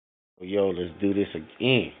Yo, let's do this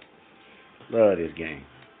again. Love this game.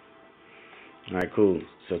 All right, cool.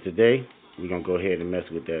 So today we're gonna go ahead and mess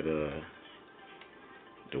with that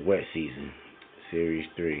the wet season, series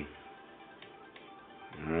 3.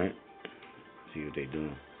 All right, see what they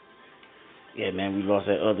doing. Yeah, man, we lost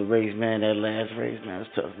that other race, man. That last race, man, it's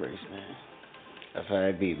a tough race, man. That's how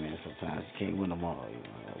it be, man. Sometimes you can't win them all.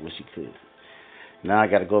 I wish you could. Now I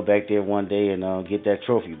got to go back there one day and get that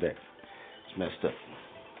trophy back. It's messed up.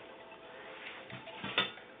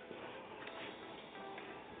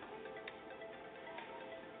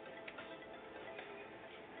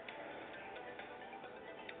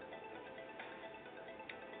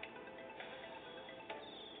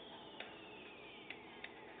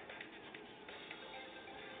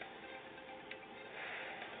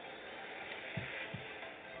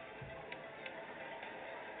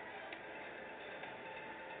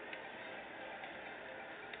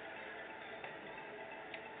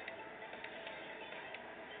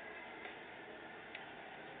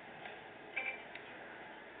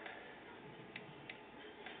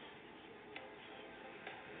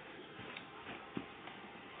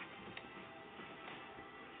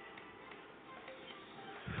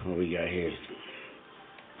 What we got here?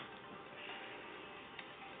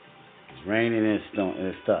 It's raining and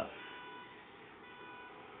it's stopped.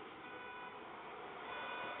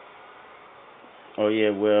 Oh yeah,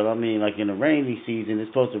 well, I mean, like in the rainy season, it's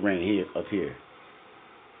supposed to rain here up here,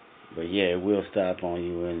 but yeah, it will stop on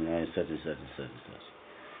you and such and such and such and such.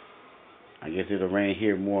 I guess it'll rain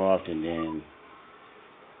here more often than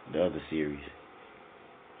the other series.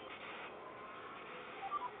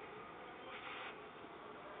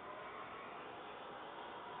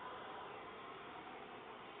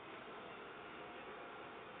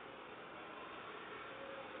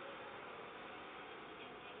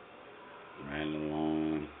 Ran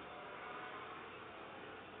along,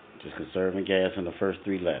 just conserving gas in the first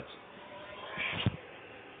 3 laps.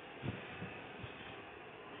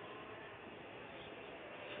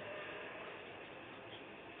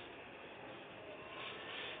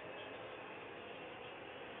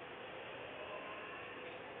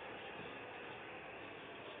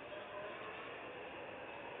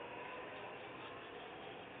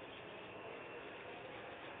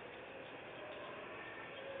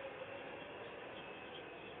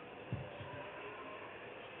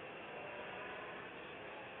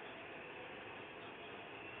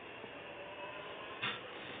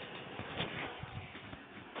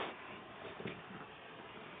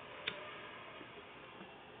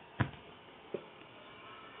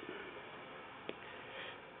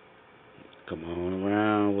 Come on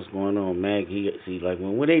around. What's going on, Mag? He see like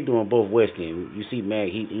when they doing both West End, you see Mag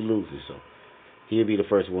he loses, so he'll be the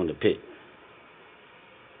first one to pit.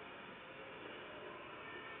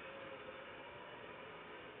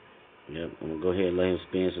 Yep, I'm gonna go ahead and let him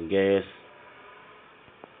spin some gas,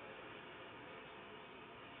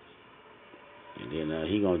 and then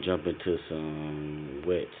he gonna jump into some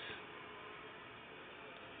wets.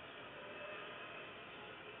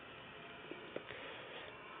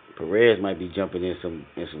 Perez might be jumping in some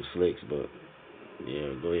slicks, but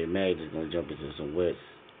yeah, go ahead. Mag is gonna jump into some wets.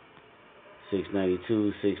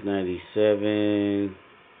 692, 697.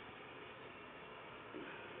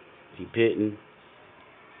 He pitting.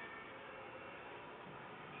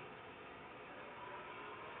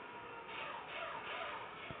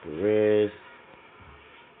 Perez.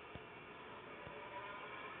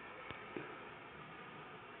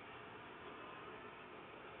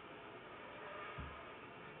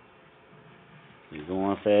 He's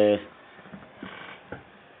going fast.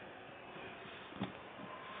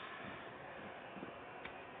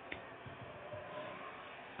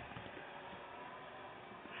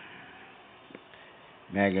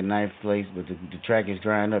 Mag in ninth place, but the track is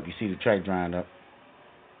drying up. You see the track drying up.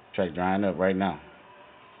 Track drying up right now.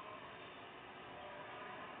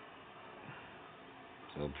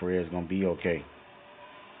 So Perez gonna be okay.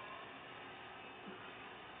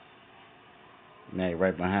 Mag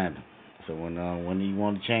right behind him. So when you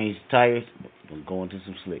want to change tires, gonna go into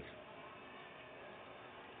some slicks.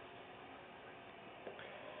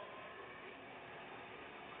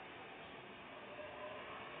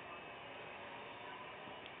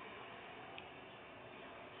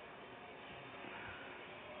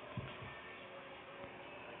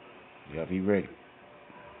 Yep, he ready.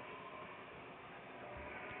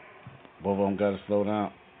 Both of them gotta slow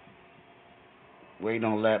down. Waiting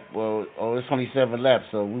on lap. Well, it's 27 laps,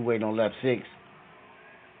 so we waiting on lap 6.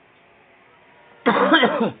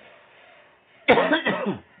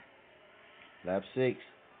 Lap 6.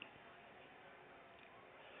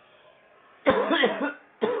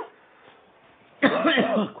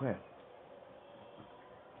 Crap.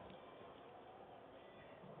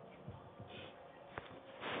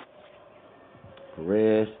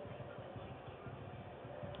 Perez.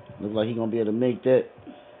 Looks like he's gonna be able to make that.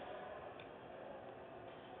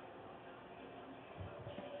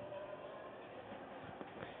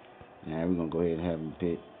 Now we're gonna go ahead and have him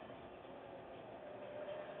pick.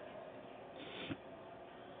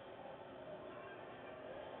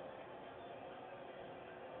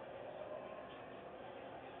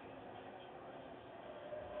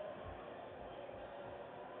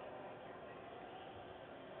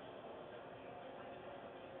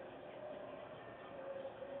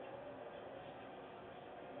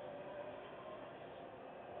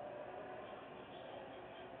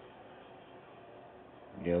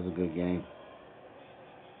 Yeah, it was a good game.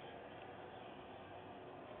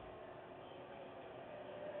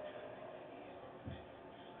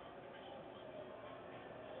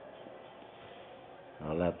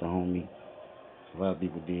 I laughed the homie. A lot of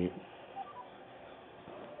people did.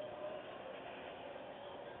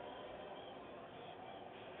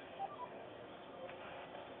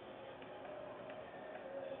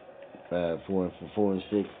 4 and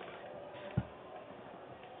 6.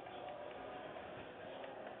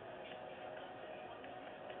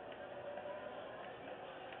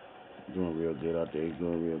 Doing real good out there. He's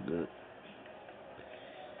doing real good.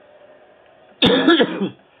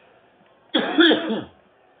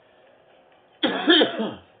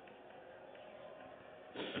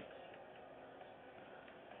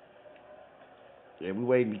 Yeah, we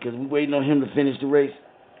waiting because we waiting on him to finish the race.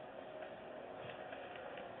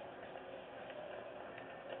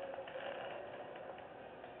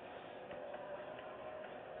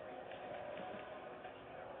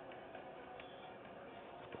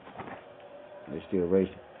 They still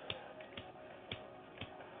racing.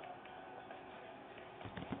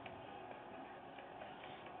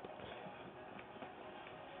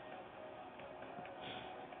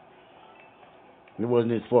 It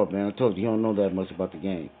wasn't his fault, man. I told you he don't know that much about the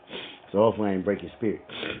game. So hopefully I ain't break his spirit.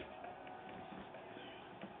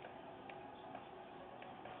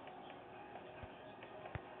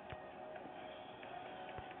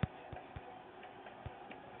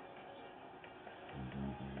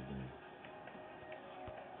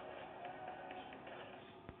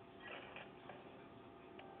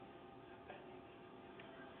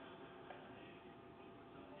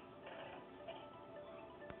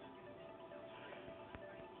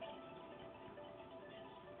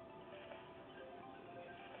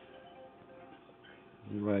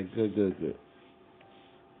 Right, good. Get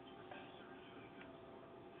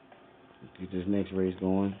this next race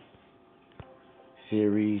going.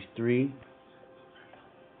 Series 3,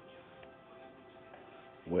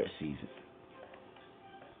 wet season.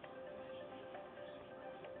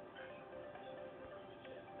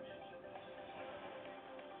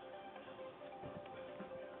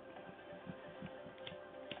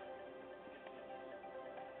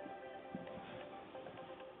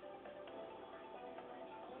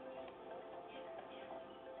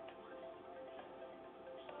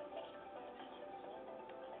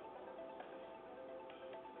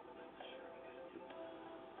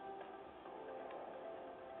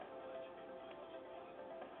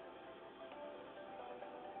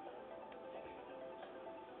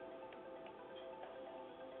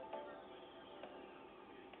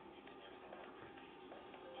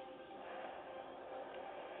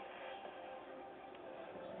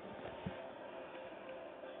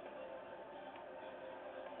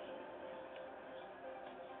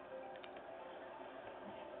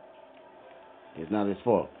 It's not his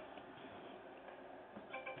fault.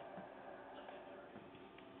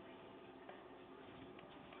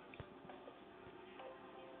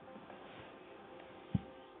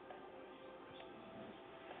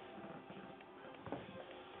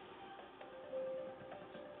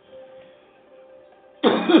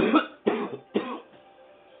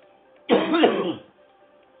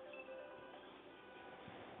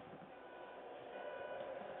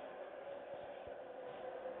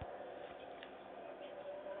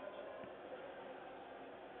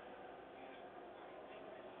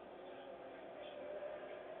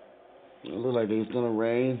 It looked like it was gonna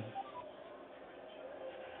rain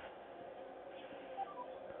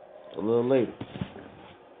a little later.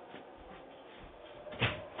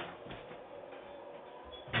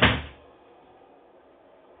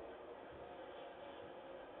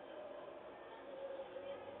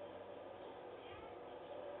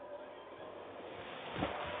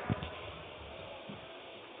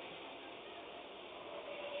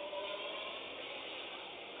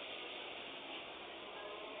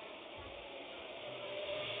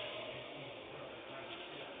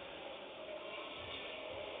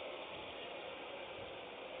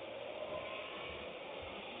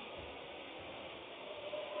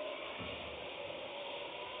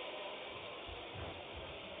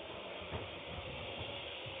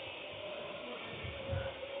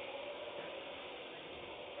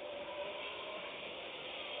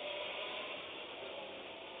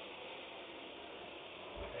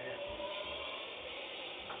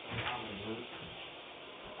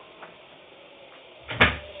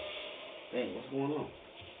 Dang, what's going on?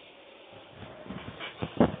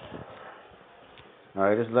 All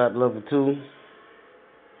right, this lap level 2.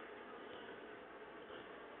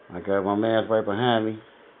 I got my man right behind me.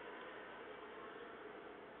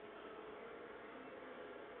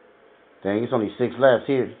 Dang, it's only 6 laps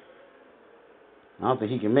here. I don't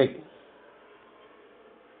think he can make it.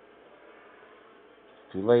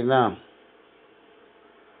 Too late now.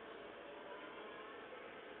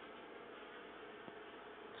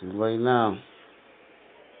 Too late now.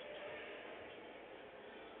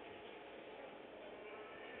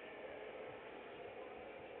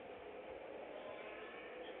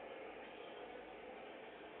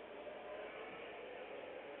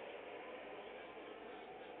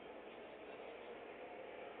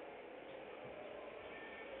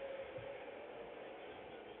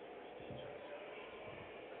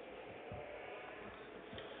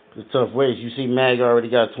 It's a tough race. You see, Mag already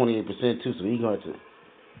got 28% too, so he gonna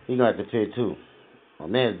have to pit too. My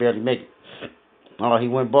man's barely make it. Oh, he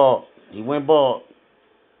went bald. He went bald.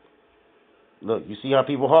 Look, you see how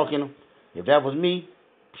people hawking him? If that was me,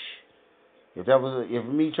 if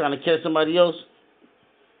me trying to catch somebody else,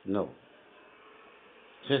 no.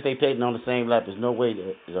 Since they pitting on the same lap, there's no way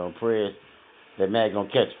that on prayers that Mag gonna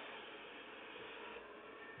catch him.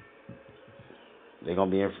 They're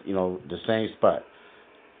gonna be in, the same spot.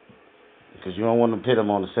 Because you don't want to pit him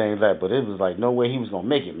on the same lap, but it was like no way he was gonna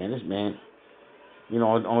make it, man. This man,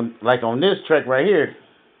 on this track right here,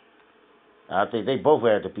 I think they both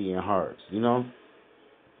had to be in hards. They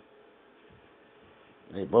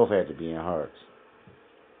both had to be in hards.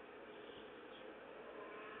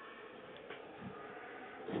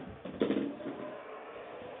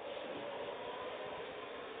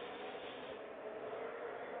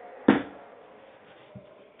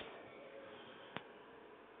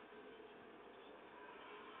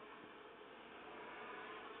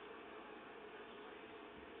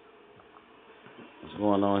 What's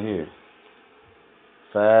going on here?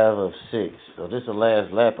 5 of 6. So this is the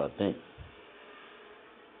last lap, I think.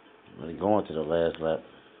 Really going to the last lap.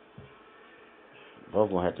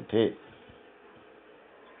 Both gonna have to pit.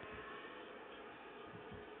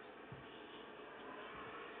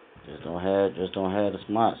 Just don't have the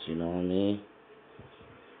smarts, you know what I mean?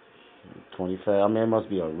 25. I mean, it must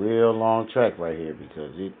be a real long track right here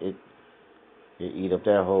because it eat up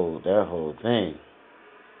that whole thing.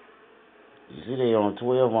 You see, they on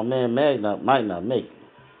 12. My man Mag might not make it.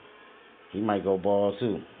 He might go ball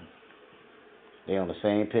too. They on the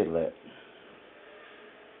same pit lap.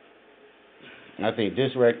 I think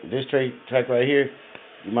this track right here,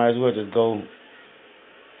 you might as well just go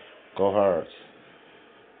hard.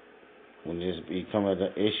 When this becoming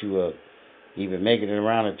the issue of even making it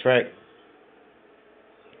around the track,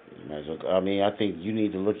 you might as well. I mean, I think you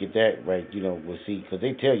need to look at that, right? We'll see, because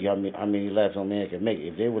they tell you how many laps a man can make.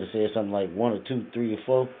 If they would have said something like 1 or 2, 3 or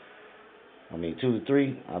 4, 2 to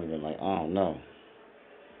 3, I'd have been like, I don't know.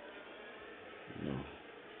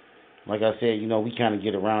 Like I said, we kind of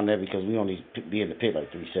get around that because we only be in the pit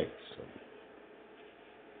like 3 seconds. So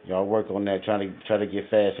y'all work on that, try to get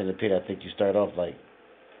fast in the pit. I think you start off like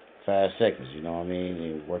 5 seconds, you know what I mean,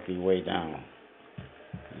 and work your way down.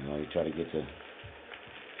 You try to get to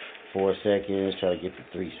 4 seconds, try to get to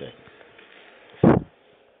 3 seconds.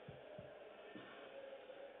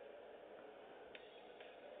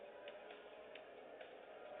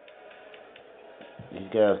 These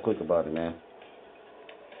guys quick about it, man.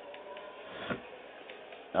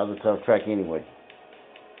 That was a tough track anyway.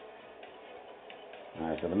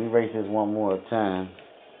 Alright, so let me race this one more time.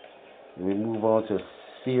 Let me move on to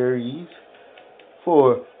Series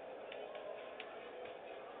 4.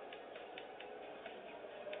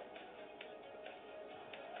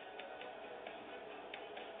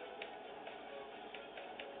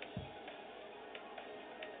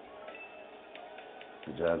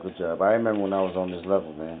 Good job. I remember when I was on this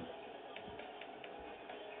level, man.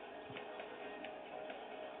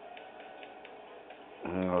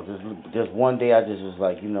 Just one day I just was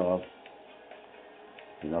like, because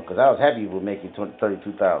I was happy with making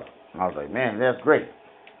 32,000. I was like, man, that's great.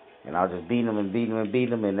 And I was just beating them and beating them and beating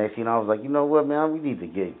them. And next thing I was like, you know what, man, we need to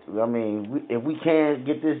get. I mean, if we can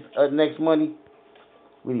get this next money,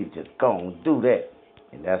 we need to just go and do that.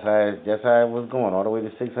 And that's how it was going all the way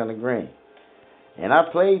to 600 grand. And I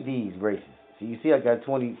played these races. So you see, I got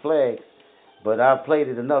 20 flags, but I played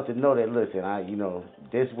it enough to know that, listen,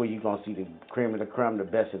 this is where you're going to see the cream of the crumb, the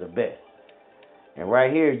best of the best. And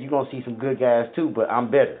right here, you're going to see some good guys too, but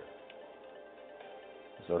I'm better.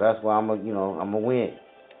 So that's why I'm going to win.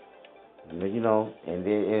 And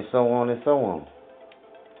so on and so on.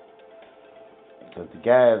 Because the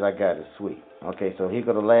guys I got is sweet. Okay, so here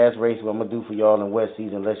go the last race what I'm gonna do for y'all in West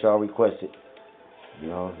season, unless y'all request it. You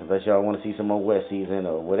know, unless y'all want to see some more West season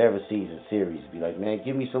or whatever season series. Be like, man,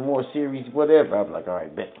 give me some more series, whatever. I'll be like, all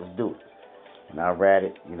right, bet, let's do it. And I'll ride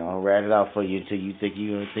it, I'll ride it out for you until you think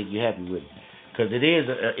you're happy with it. Because it is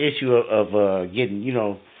an issue of getting,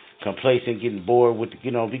 complacent, getting bored with,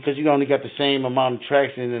 because you only got the same amount of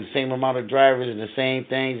tracks and the same amount of drivers and the same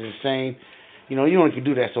things and the same, you only can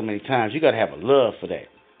do that so many times. You got to have a love for that.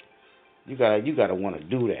 You gotta want to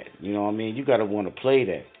do that. You know what I mean? You gotta want to play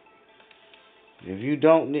that. If you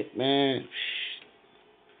don't, man,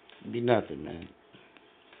 it'd be nothing, man.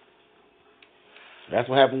 That's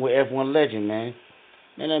what happened with F1 Legend, man.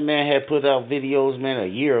 Man, that man had put out videos, man, a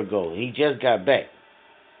year ago. He just got back.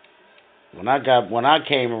 When I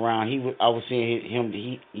came around, I was seeing him.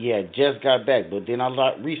 He had just got back, but then I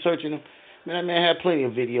started researching him. Man, that man had plenty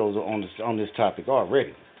of videos on this topic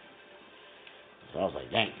already. So I was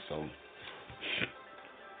like, dang. So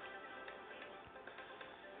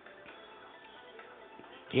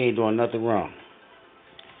he ain't doing nothing wrong.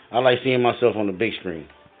 I like seeing myself on the big screen.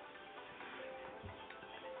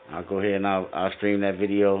 I'll go ahead and I'll stream that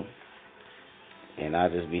video, and I'll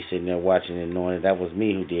just be sitting there watching and knowing that was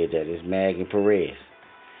me who did that. It's Mag and Perez.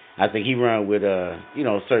 I think he run with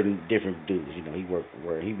certain different dudes. He work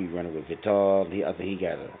where he be running with Vital. I think he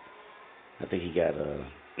got Vital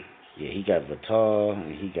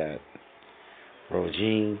and he got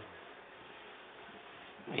Rogine.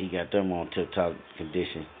 He got them on tip top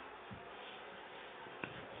condition.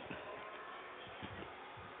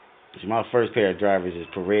 So my first pair of drivers is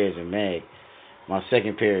Perez and Mag. My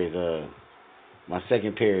second pair is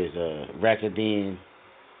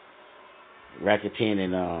Racketen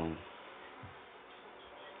and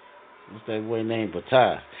what's that boy name?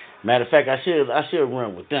 Bottas. Matter of fact, I should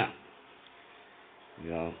run with them.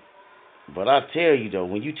 But I tell you though,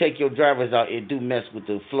 when you take your drivers out, it do mess with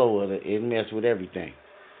the flow of it. It mess with everything.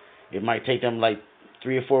 It might take them like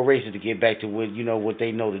 3 or 4 races to get back to what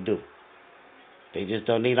they know to do. They just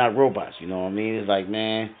don't. They not robots. You know what I mean? It's like,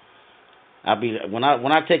 man, when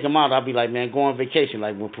I take them out, I'll be like, man, go on vacation.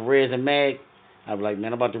 Like when Perez and Mag, I'll be like,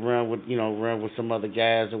 man, I'm about to run with some other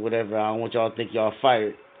guys or whatever. I don't want y'all to think y'all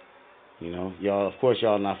fired. Y'all, of course,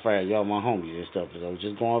 y'all not fired. Y'all my homies and stuff. So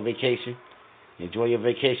just go on vacation. Enjoy your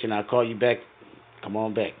vacation. I'll call you back. Come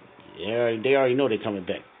on back. They already know they're coming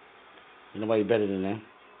back. Ain't nobody better than them.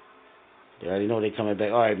 They already know they're coming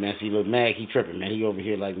back. All right, man. See, look, Mag, he tripping, man. He over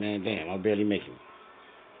here like, man, damn, I barely make it.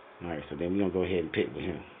 All right, so then we're going to go ahead and pit with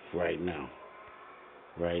him right now.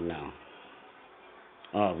 Right now.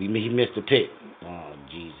 Oh, he missed the pit. Oh,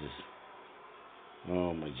 Jesus.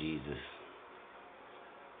 Oh, my Jesus.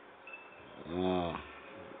 Oh,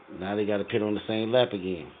 now they got to pit on the same lap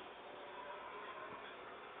again.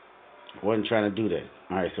 Wasn't trying to do that.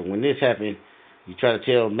 All right, so when this happened, you try to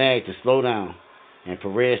tell Mag to slow down and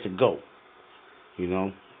Perez to go.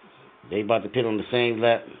 They about to pit on the same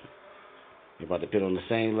lap.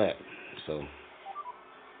 So,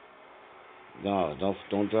 no,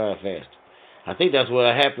 don't drive fast. I think that's what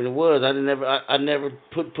happened was. I never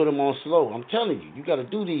put them on slow. I'm telling you, you got to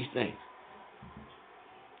do these things.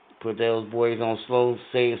 Put those boys on slow,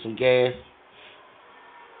 save some gas,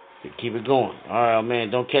 and keep it going. All right,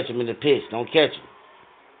 man, don't catch him in the pits. Don't catch him.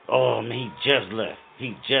 Oh, man,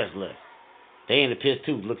 he just left. They in the pits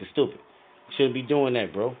too, looking stupid. Shouldn't be doing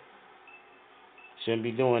that, bro. Shouldn't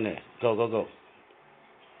be doing that. Go. All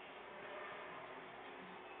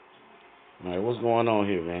right, what's going on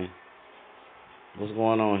here, man? What's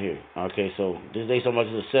going on here? Okay, so this day so much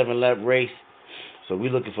is a 7-lap race. So we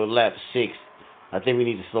looking for lap 6. I think we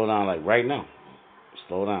need to slow down like right now.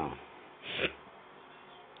 Slow down.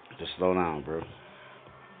 Just slow down, bro.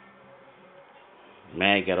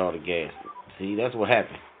 Man got all the gas. See, that's what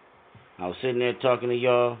happened. I was sitting there talking to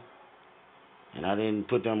y'all, and I didn't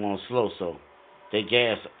put them on slow, so their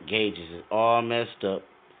gas gauges is all messed up.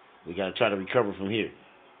 We got to try to recover from here.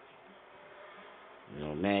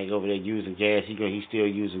 Mag over there using gas. He's still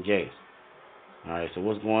using gas. All right, so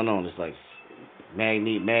what's going on? It's like Mag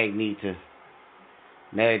need to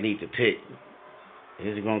pit.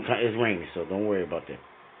 It's raining, so don't worry about that.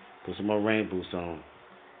 Put some more rain boots on.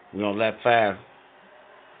 We on lap 5.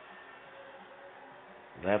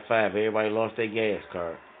 Lap 5. Everybody lost their gas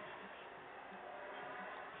card.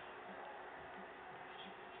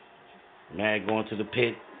 Mag going to the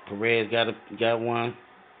pit. Perez got one.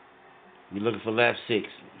 We looking for lap 6.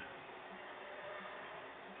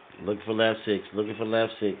 Looking for lap 6.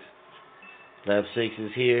 Lap 6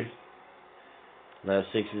 is here. Lap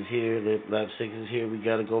 6 is here. We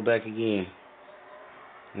got to go back again.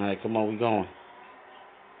 All right, come on, we going.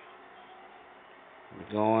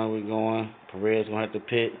 We're going. Perez gonna have to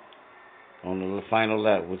pit on the final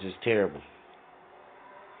lap, which is terrible.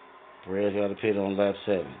 Perez got to pit on lap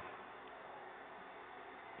 7.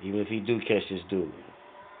 Even if he do catch this dude.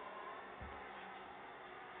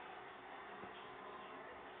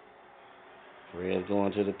 Perez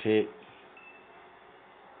going to the pit.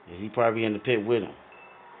 He probably in the pit with him.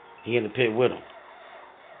 He in the pit with him.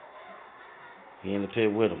 He in the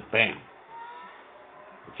pit with him. Bam.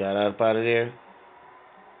 He got out of there.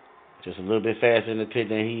 Just a little bit faster in the pit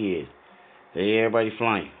than he is. Everybody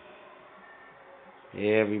flying.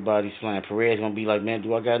 Everybody's flying. Perez gonna be like, man,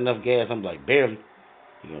 do I got enough gas? I'm like, barely.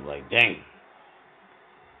 He gonna be like, dang.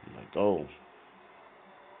 I'm like, oh.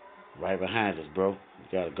 Right behind us, bro. We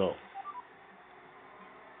gotta go.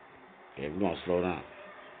 Yeah, we're gonna slow down.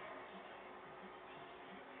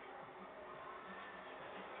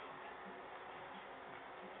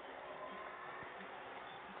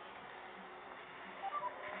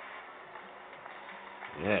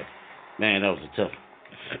 Yeah. Man, that was a tough one.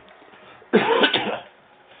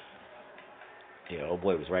 Yeah, old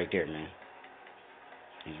boy was right there, man.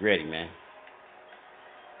 He's ready, man.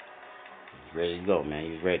 He's ready to go,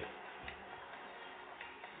 man. He's ready.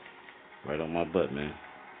 Right on my butt, man.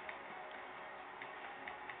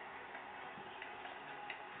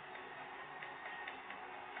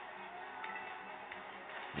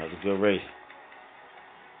 That was a good race.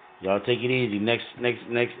 Y'all take it easy. Next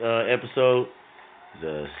episode,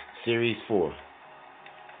 the Series 4.